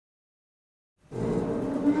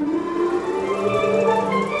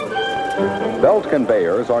Belt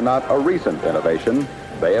conveyors are not a recent innovation.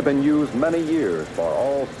 They have been used many years for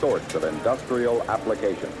all sorts of industrial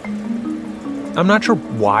applications. I'm not sure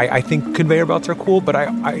why I think conveyor belts are cool, but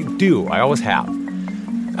I do. I always have.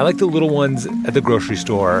 I like the little ones at the grocery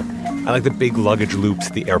store. I like the big luggage loops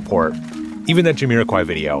at the airport. Even that Jamiroquai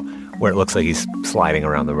video where it looks like he's sliding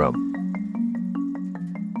around the room.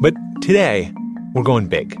 But today, we're going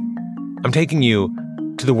big. I'm taking you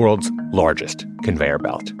to the world's largest conveyor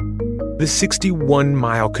belt. The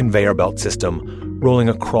 61-mile conveyor belt system rolling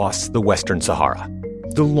across the Western Sahara.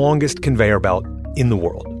 The longest conveyor belt in the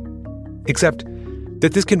world. Except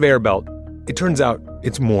that this conveyor belt, it turns out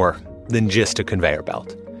it's more than just a conveyor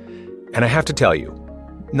belt. And I have to tell you,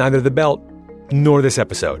 neither the belt nor this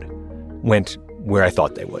episode went where I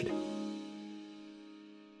thought they would.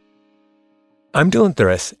 I'm Dylan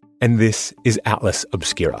Thuras, and this is Atlas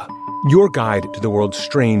Obscura, your guide to the world's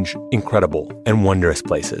strange, incredible, and wondrous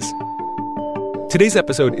places. Today's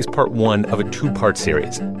episode is part one of a two-part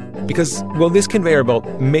series because, well, this conveyor belt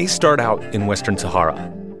may start out in Western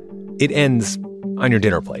Sahara. It ends on your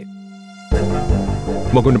dinner plate.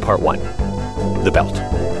 Welcome to part one, the belt.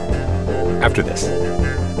 After this.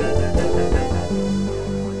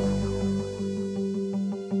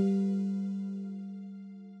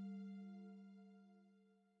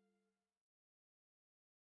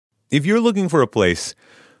 If you're looking for a place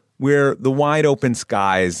where the wide open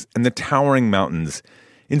skies and the towering mountains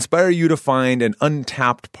inspire you to find an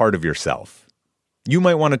untapped part of yourself, you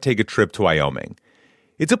might want to take a trip to Wyoming.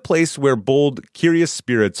 It's a place where bold, curious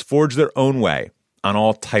spirits forge their own way on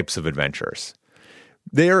all types of adventures.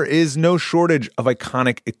 There is no shortage of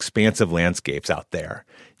iconic, expansive landscapes out there.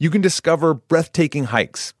 You can discover breathtaking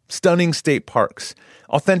hikes, stunning state parks,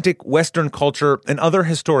 authentic Western culture, and other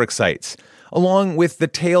historic sites, along with the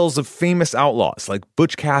tales of famous outlaws like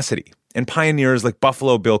Butch Cassidy and pioneers like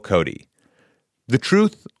Buffalo Bill Cody. The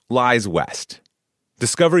truth lies west.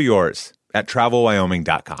 Discover yours at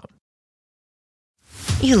travelwyoming.com.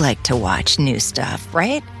 You like to watch new stuff,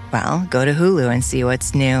 right? Well, go to Hulu and see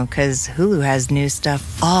what's new, because Hulu has new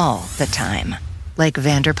stuff all the time. Like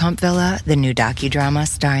Vanderpump Villa, the new docudrama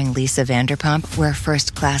starring Lisa Vanderpump, where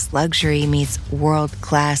first-class luxury meets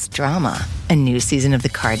world-class drama. A new season of The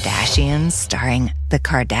Kardashians starring The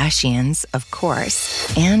Kardashians, of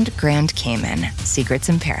course. And Grand Cayman, Secrets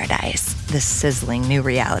in Paradise, the sizzling new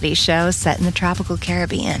reality show set in the tropical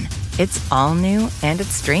Caribbean. It's all new and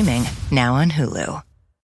it's streaming now on Hulu.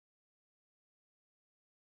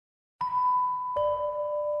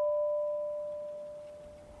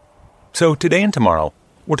 So today and tomorrow,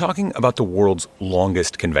 we're talking about the world's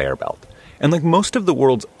longest conveyor belt. And like most of the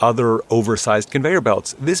world's other oversized conveyor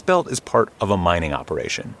belts, this belt is part of a mining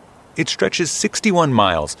operation. It stretches 61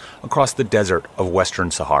 miles across the desert of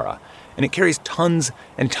Western Sahara, and it carries tons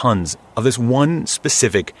and tons of this one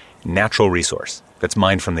specific natural resource that's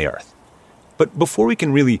mined from the earth. But before we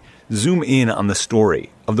can really zoom in on the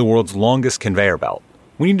story of the world's longest conveyor belt,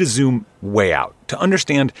 we need to zoom way out to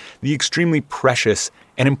understand the extremely precious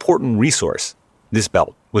and important resource this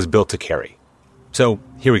belt was built to carry. So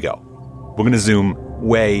here we go. We're going to zoom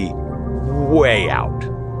way, way out.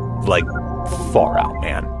 Like far out,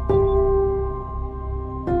 man.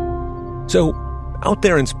 So out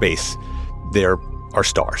there in space, there are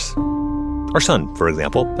stars. Our sun, for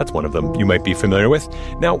example, that's one of them you might be familiar with.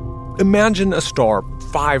 Now, imagine a star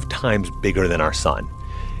 5 times bigger than our sun.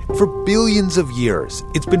 For billions of years,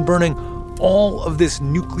 it's been burning all of this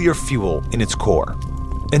nuclear fuel in its core.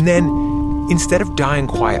 And then, instead of dying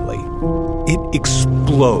quietly, it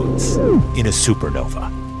explodes in a supernova.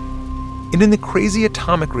 And in the crazy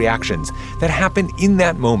atomic reactions that happen in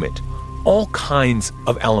that moment, all kinds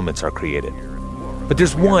of elements are created. But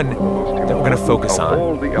there's one that we're going to focus on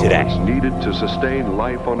all the today. elements needed to sustain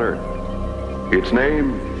life on Earth. Its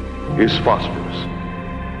name is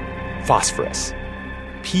phosphorus. Phosphorus.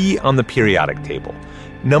 P on the periodic table.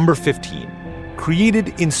 Number 15. Created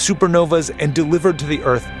in supernovas and delivered to the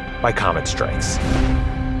Earth by comet strikes.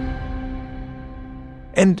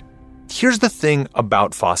 And here's the thing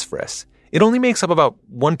about phosphorus. It only makes up about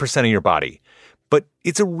 1% of your body, but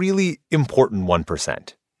it's a really important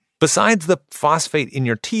 1%. Besides the phosphate in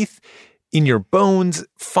your teeth, in your bones,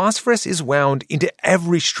 phosphorus is wound into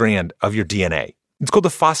every strand of your DNA. It's called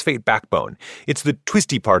the phosphate backbone. It's the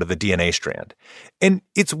twisty part of the DNA strand. And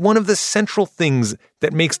it's one of the central things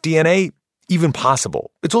that makes DNA even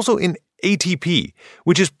possible. It's also in ATP,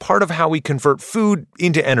 which is part of how we convert food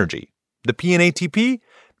into energy. The P in ATP,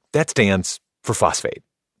 that stands for phosphate.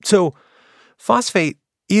 So phosphate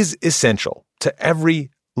is essential to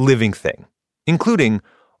every living thing, including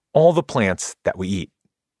all the plants that we eat.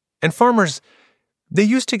 And farmers, They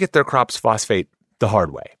used to get their crops phosphate the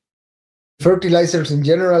hard way. Fertilizers in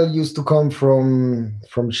general used to come from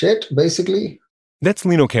shit, basically. That's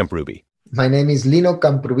Lino Camprubi. My name is Lino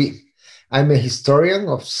Camprubi. I'm a historian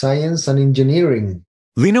of science and engineering.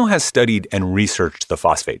 Lino has studied and researched the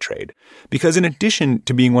phosphate trade because in addition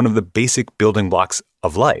to being one of the basic building blocks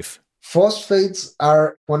of life, phosphates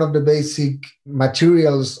are one of the basic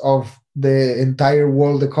materials of the entire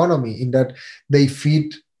world economy in that they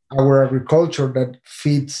feed our agriculture that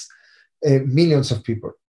feeds millions of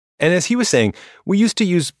people. And as he was saying, we used to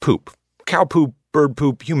use poop. Cow poop, bird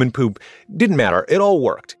poop, human poop. Didn't matter. It all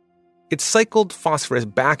worked. It cycled phosphorus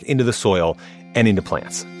back into the soil and into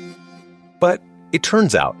plants. But it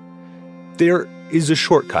turns out there is a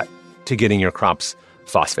shortcut to getting your crops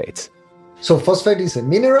phosphates. So phosphate is a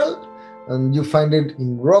mineral, and you find it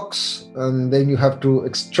in rocks, and then you have to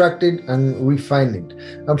extract it and refine it.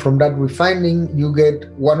 And from that refining, you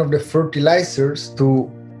get one of the fertilizers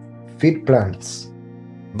to feed plants.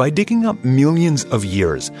 By digging up millions of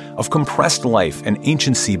years of compressed life and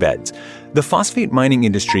ancient seabeds, the phosphate mining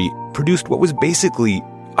industry produced what was basically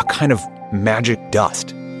a kind of magic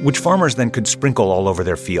dust, which farmers then could sprinkle all over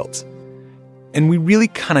their fields. And we really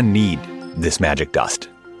kind of need this magic dust.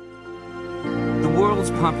 The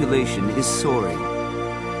world's population is soaring.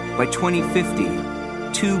 By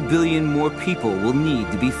 2050, 2 billion more people will need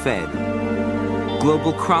to be fed.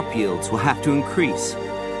 Global crop yields will have to increase.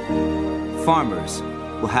 Farmers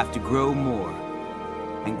will have to grow more,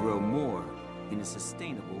 and grow more in a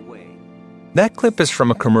sustainable way. That clip is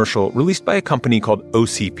from a commercial released by a company called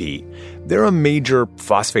OCP. They're a major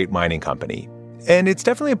phosphate mining company. And it's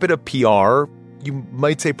definitely a bit of PR, you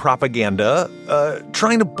might say propaganda,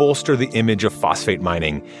 trying to bolster the image of phosphate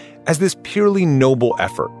mining as this purely noble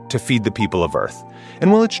effort to feed the people of Earth.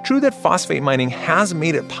 And while it's true that phosphate mining has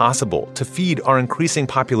made it possible to feed our increasing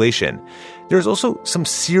population, there's also some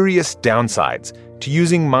serious downsides to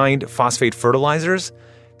using mined phosphate fertilizers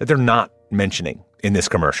that they're not mentioning in this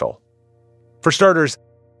commercial. For starters,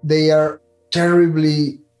 they are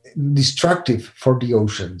terribly destructive for the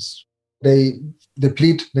oceans. They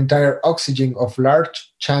deplete the entire oxygen of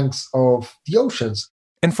large chunks of the oceans.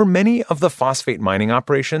 And for many of the phosphate mining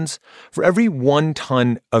operations, for every 1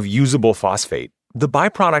 ton of usable phosphate, the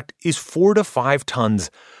byproduct is 4 to 5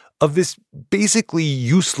 tons of this basically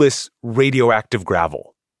useless radioactive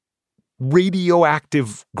gravel.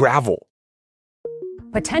 Radioactive gravel.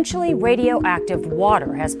 Potentially radioactive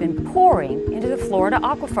water has been pouring into the Florida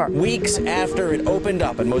aquifer. Weeks after it opened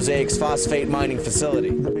up at Mosaic's phosphate mining facility.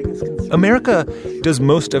 America does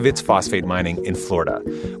most of its phosphate mining in Florida,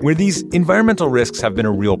 where these environmental risks have been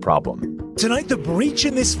a real problem. Tonight, the breach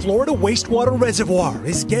in this Florida wastewater reservoir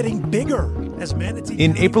is getting bigger.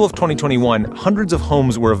 In April of 2021, hundreds of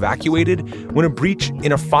homes were evacuated when a breach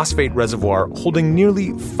in a phosphate reservoir holding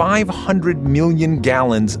nearly 500 million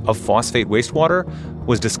gallons of phosphate wastewater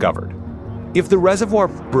was discovered. If the reservoir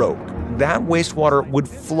broke, that wastewater would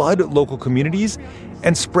flood local communities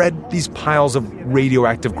and spread these piles of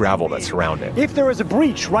radioactive gravel that surround it. If there is a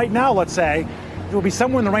breach right now, let's say, it will be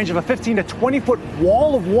somewhere in the range of a 15 to 20-foot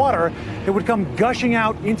wall of water that would come gushing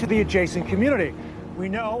out into the adjacent community. We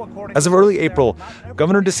know, as of early April,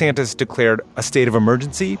 Governor DeSantis declared a state of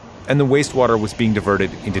emergency, and the wastewater was being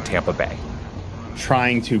diverted into Tampa Bay.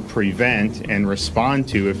 Trying to prevent and respond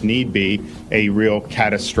to, if need be, a real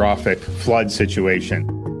catastrophic flood situation.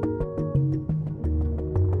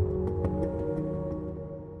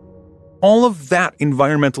 All of that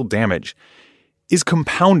environmental damage is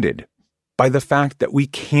compounded by the fact that we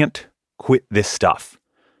can't quit this stuff.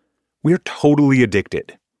 We're totally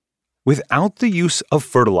addicted. Without the use of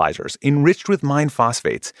fertilizers enriched with mined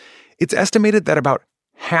phosphates, it's estimated that about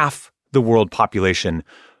half the world population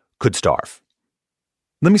could starve.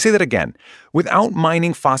 Let me say that again. Without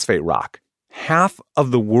mining phosphate rock, half of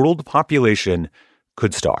the world population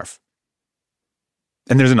could starve.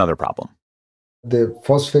 And there's another problem. The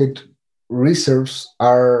phosphate reserves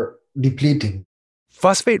are depleting.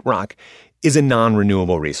 Phosphate rock is a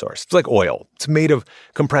non-renewable resource. It's like oil. It's made of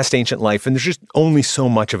compressed ancient life, and there's just only so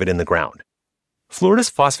much of it in the ground. Florida's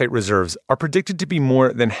phosphate reserves are predicted to be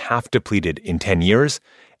more than half depleted in 10 years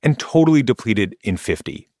and totally depleted in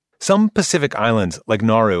 50. Some Pacific islands, like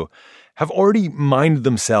Nauru, have already mined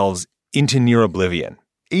themselves into near oblivion.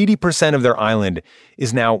 80% of their island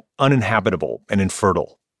is now uninhabitable and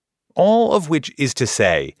infertile. All of which is to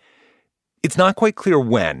say, it's not quite clear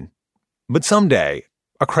when, but someday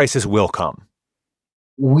a crisis will come.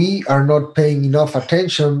 We are not paying enough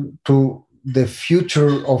attention to the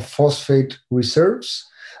future of phosphate reserves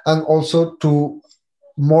and also to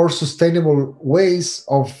more sustainable ways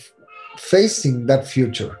of facing that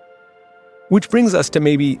future. Which brings us to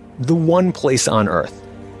maybe the one place on Earth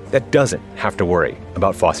that doesn't have to worry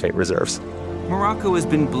about phosphate reserves. Morocco has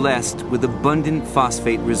been blessed with abundant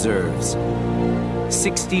phosphate reserves.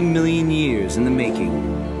 60 million years in the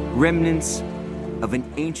making. Remnants of an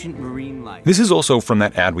ancient marine life. This is also from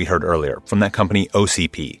that ad we heard earlier, from that company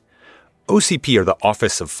OCP. OCP, or the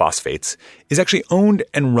Office of Phosphates, is actually owned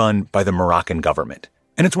and run by the Moroccan government.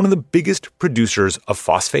 And it's one of the biggest producers of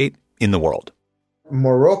phosphate in the world.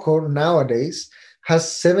 Morocco nowadays has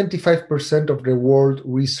 75% of the world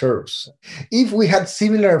reserves. If we had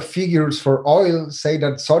similar figures for oil, say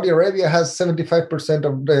that Saudi Arabia has 75%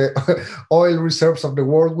 of the oil reserves of the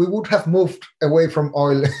world, we would have moved away from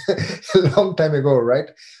oil a long time ago, right?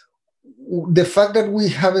 The fact that we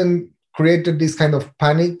haven't created this kind of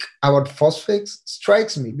panic about phosphates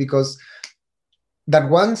strikes me, because that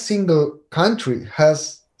one single country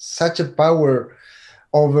has such a power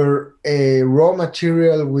over a raw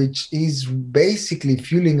material which is basically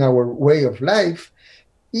fueling our way of life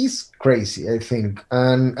is crazy, I think.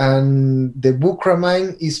 And the Bukra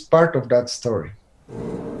mine is part of that story.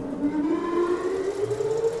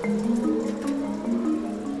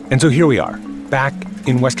 And so here we are, back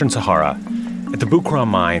in Western Sahara at the Bukra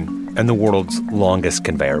mine and the world's longest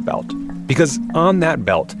conveyor belt. Because on that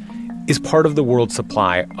belt is part of the world's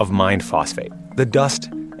supply of mined phosphate, the dust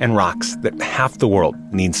and rocks that half the world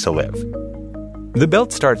needs to live. The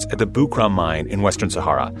belt starts at the Bukra mine in Western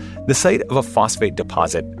Sahara, the site of a phosphate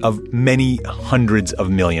deposit of many hundreds of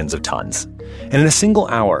millions of tons. And in a single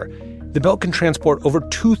hour, the belt can transport over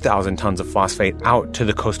 2,000 tons of phosphate out to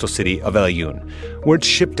the coastal city of El Ayoun, where it's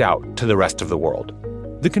shipped out to the rest of the world.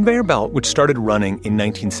 The conveyor belt, which started running in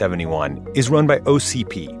 1971, is run by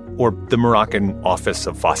OCP, or the Moroccan Office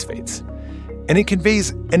of Phosphates. And it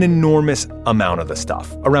conveys an enormous amount of the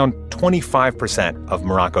stuff, around 25% of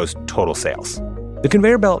Morocco's total sales. The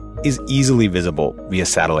conveyor belt is easily visible via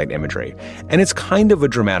satellite imagery, and it's kind of a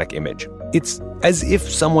dramatic image. It's as if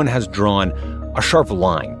someone has drawn a sharp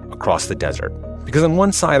line across the desert, because on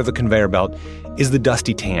one side of the conveyor belt is the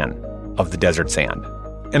dusty tan of the desert sand,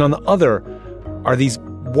 and on the other are these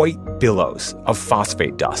white billows of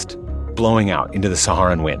phosphate dust blowing out into the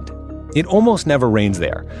Saharan wind. It almost never rains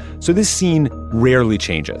there, so this scene rarely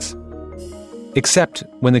changes, except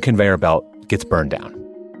when the conveyor belt gets burned down.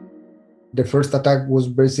 The first attack was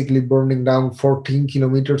basically burning down 14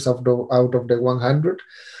 kilometers out of the 100.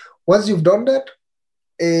 Once you've done that,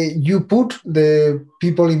 you put the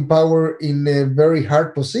people in power in a very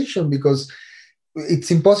hard position, because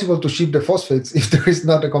it's impossible to ship the phosphates if there is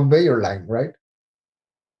not a conveyor line, right?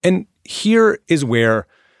 And here is where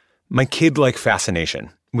my kid-like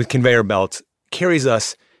fascination with conveyor belts carries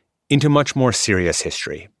us into much more serious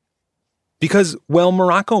history. Because while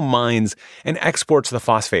Morocco mines and exports the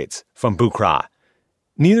phosphates from Bukra,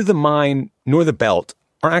 neither the mine nor the belt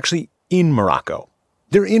are actually in Morocco.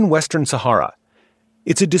 They're in Western Sahara.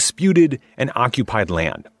 It's a disputed and occupied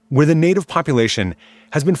land where the native population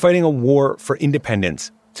has been fighting a war for independence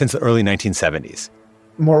since the early 1970s.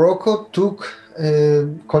 Morocco took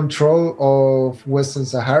control of Western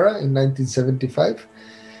Sahara in 1975.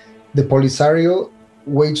 The Polisario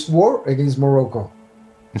waged war against Morocco.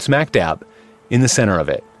 And smack dab in the center of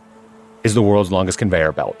it is the world's longest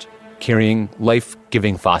conveyor belt, carrying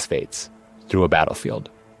life-giving phosphates through a battlefield.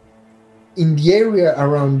 In the area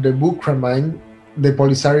around the Bukra mine, the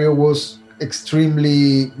Polisario was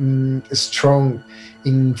extremely strong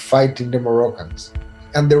in fighting the Moroccans.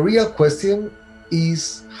 And the real question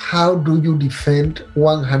is, how do you defend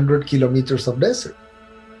 100 kilometers of desert?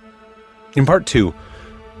 In part 2,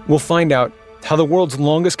 we'll find out how the world's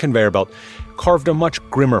longest conveyor belt carved a much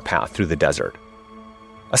grimmer path through the desert.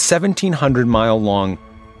 A 1,700-mile-long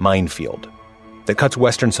minefield that cuts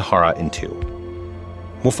Western Sahara in two.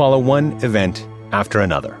 We'll follow one event after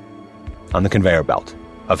another on the conveyor belt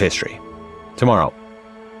of history. Tomorrow,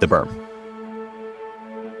 the Berm.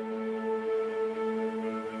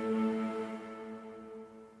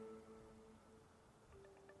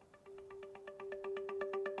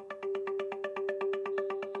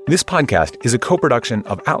 This podcast is a co-production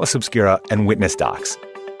of Atlas Obscura and Witness Docs.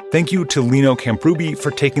 Thank you to Lino Camprubi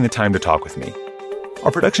for taking the time to talk with me.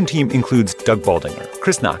 Our production team includes Doug Baldinger,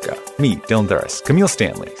 Chris Naka, me, Dylan Thuris, Camille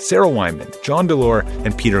Stanley, Sarah Wyman, John Delore,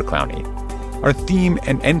 and Peter Clowney. Our theme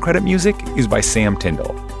and end credit music is by Sam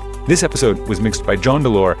Tyndall. This episode was mixed by John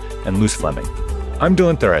Delore and Luce Fleming. I'm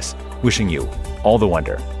Dylan Thuris, wishing you all the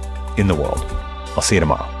wonder in the world. I'll see you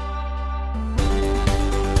tomorrow.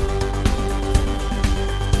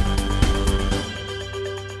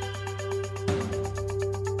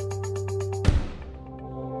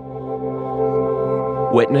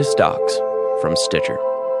 Witness Docs from Stitcher.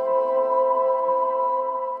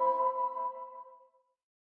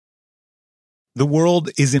 The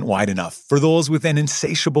world isn't wide enough for those with an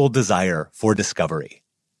insatiable desire for discovery.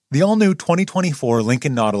 The all-new 2024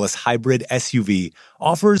 Lincoln Nautilus Hybrid SUV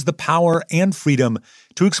offers the power and freedom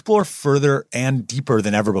to explore further and deeper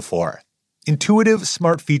than ever before. Intuitive,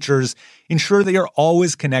 smart features ensure that you're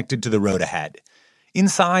always connected to the road ahead.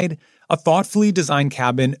 Inside, a thoughtfully designed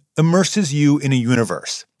cabin immerses you in a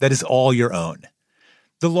universe that is all your own.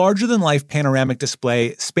 The larger-than-life panoramic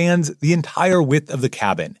display spans the entire width of the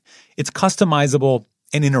cabin. It's customizable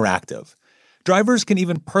and interactive. Drivers can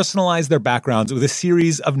even personalize their backgrounds with a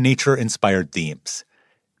series of nature-inspired themes.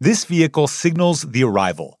 This vehicle signals the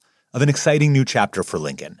arrival of an exciting new chapter for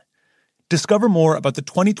Lincoln. Discover more about the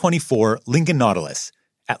 2024 Lincoln Nautilus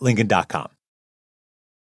at Lincoln.com.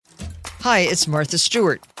 Hi, it's Martha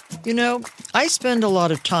Stewart. You know, I spend a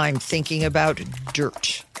lot of time thinking about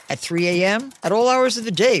dirt. At 3 a.m., at all hours of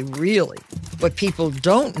the day, really. What people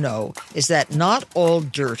don't know is that not all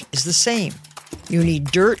dirt is the same. You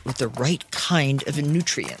need dirt with the right kind of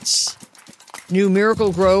nutrients. New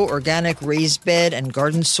Miracle-Gro organic raised bed and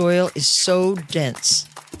garden soil is so dense,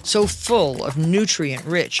 so full of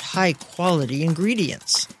nutrient-rich, high-quality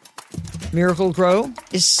ingredients. Miracle-Gro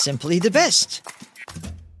is simply the best.